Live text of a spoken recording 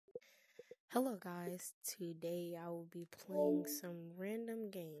Hello guys, today I will be playing some random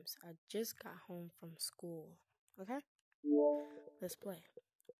games. I just got home from school, okay? Let's play.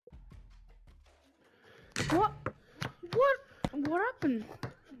 What? What happened?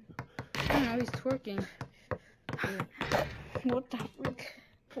 I don't know, he's twerking. What the frick?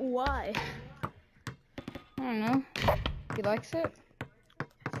 Why? I don't know. He likes it?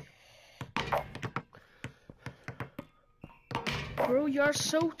 Bro, you're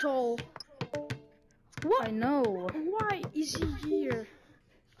so tall. What? I know. Why is he here?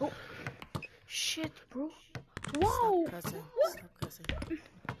 Oh, shit, bro. Whoa! Stop cussing. What? Stop cussing.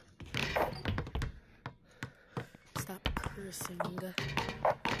 Stop cursing.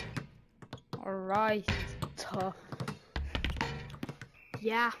 Alright.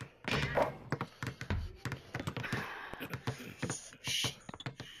 Yeah. Shit.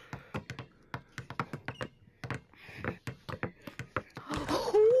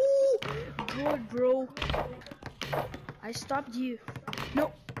 Good, bro. I stopped you.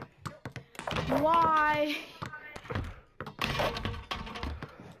 No. Why?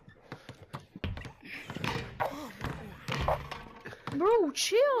 Bro,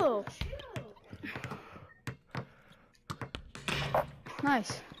 chill.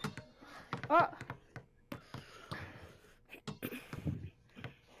 Nice. Oh.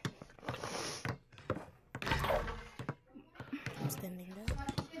 I'm standing there.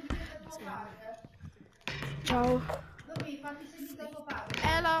 Ciao.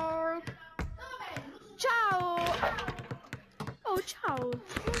 Hello. Ciao. Oh, ciao.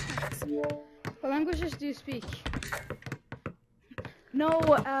 What languages do you speak? No,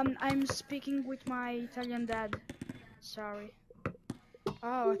 I'm speaking with my Italian dad. Sorry.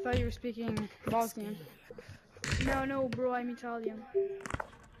 Oh, I thought you were speaking Bosnian. No, bro, I'm Italian.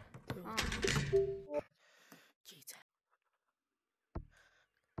 Jeez.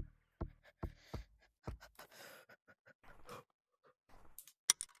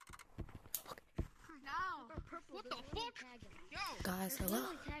 What the fuck? Yo! Guys, hello?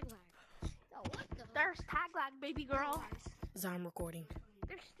 There's tag lag, baby girl. So I'm recording.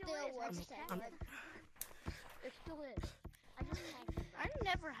 There still is. There still is. I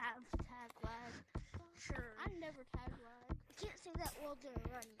never have tag lag. Sure. I never tag lag. I can't say that while they're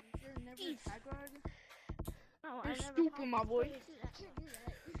running. You're never tag lag? No, You're I never stupid, my boy. I can't do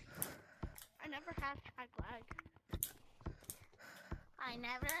that. I never have tag lag. I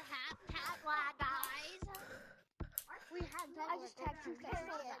never have tag lag, guys. We had tag lag. I just tagged you guys.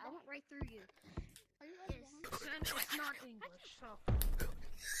 I went right through you. And it's not English, so.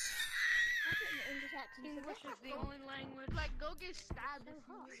 English is the only language. Like, go get stabbed if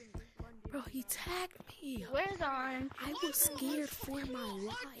you live in this one. Bro, he tagged me. Where's on? I was scared for my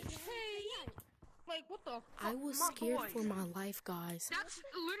life. Hey! Like, what the fuck? I was My scared boy. for my life, guys. That's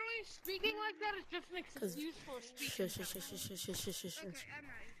literally speaking like that is just an excuse for speaking. Shush. Okay, I'm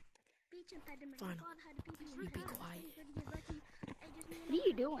ready. Fine. You be quiet. What are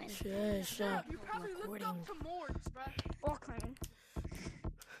you doing? Shush. You probably looked Recording. up to Mords, bruh. Okay.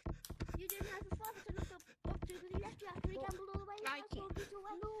 You didn't have a father to look up to because he left you after he gambled all the way. Nike.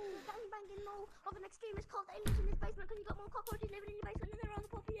 Banging no of an extremist cult that lives in his basement because he got more cockroaches living in your basement than there are on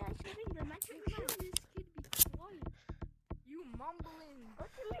the population of England. Man, Make sure this kid be quiet. You mumbling. what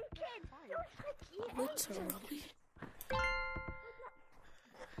do you mean, kid? You're tricky. Literally.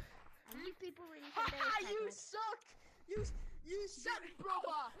 You people really think Haha, that you is suck. You suck,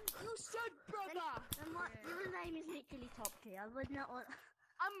 brother. You suck, brother. And what? Your name is literally top tier. I would not want.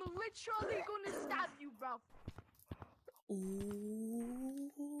 I'm literally gonna stab you, bro. Ooh.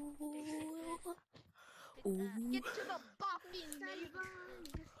 Ooh. Get to the bopping, baby.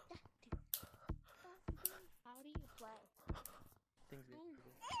 How do you play? Things we do.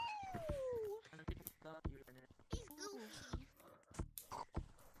 He's goofy.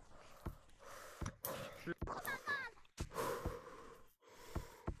 Oh my god!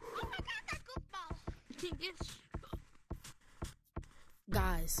 Oh my god, that goofball!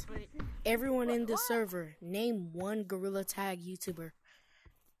 Guys, everyone in the server, name one gorilla tag YouTuber.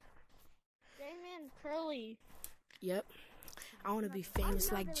 J-Man Curly. Yep. I want to be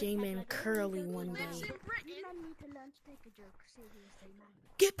famous like J-Man Curly one day. You man need to learn to take a joke seriously, man.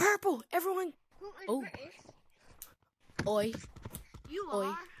 Get purple, everyone. Who is Oh. British? Oi, You Oi.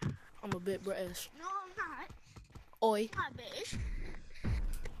 are. I'm a bit British. No, I'm not. Oi, I'm British.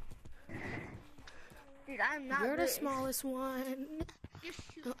 Dude, I'm not you're the British. smallest one.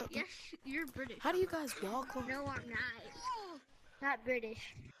 Yes, you're British. How do you guys walk on? No, I'm not. Not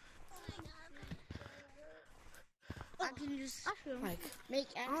British. I can just Like, make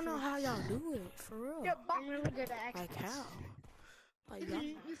I don't know how y'all do it, for real. I'm really good at Like, how? Like, y'all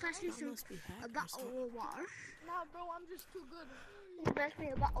You fast me must be a hackers. bottle of water. Nah, bro, I'm just too good. You fast me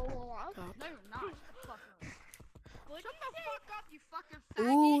a bottle of water. Oh. No, you're not. Shut the fuck up, you fucking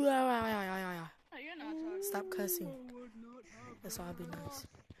Ooh, faggot. yeah. No, you're not talking. Stop cussing. That's all. I'll be nice.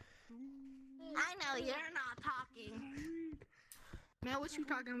 I know you're not talking. Man, what you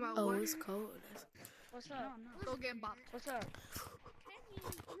talking about? Oh, boy? it's cold. What's up? Go get bopped. What's up?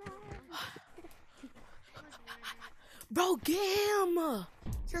 Bro, get him!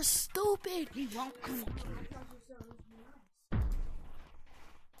 You're stupid. He won't come.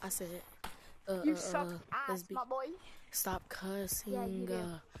 I said, You suck let's ass, be. my boy. Stop cussing. Yeah, you do.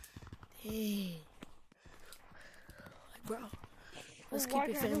 Dang. Like, bro, let's keep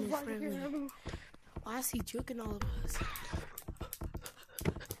it family friendly. Why is he juking all of us?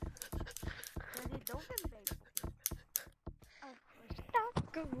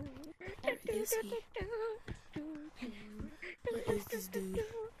 Where is he? Where is this dude?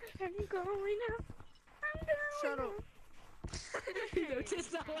 Shut up.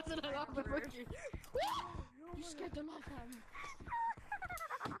 That wasn't an offer. You scared the life out of me.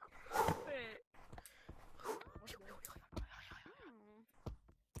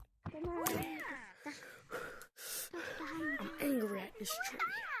 I'm angry at this tree.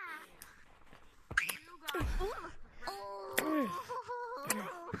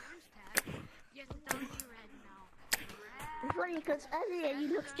 It's funny because earlier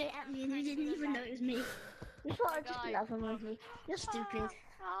you looked straight at me and you didn't even notice me. You thought I was just laughing with me. You're stupid.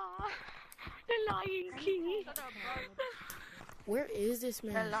 The Lion King. Where is this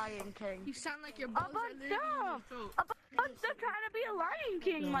man? Lion King. You sound like your balls are literally in your throat. I'm still trying to be a Lion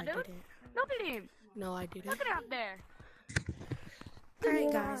King, No, my I dude. didn't. Look at him. No, I didn't. Look at him up there.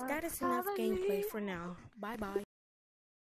 Alright, guys, that is enough gameplay for now. Bye bye.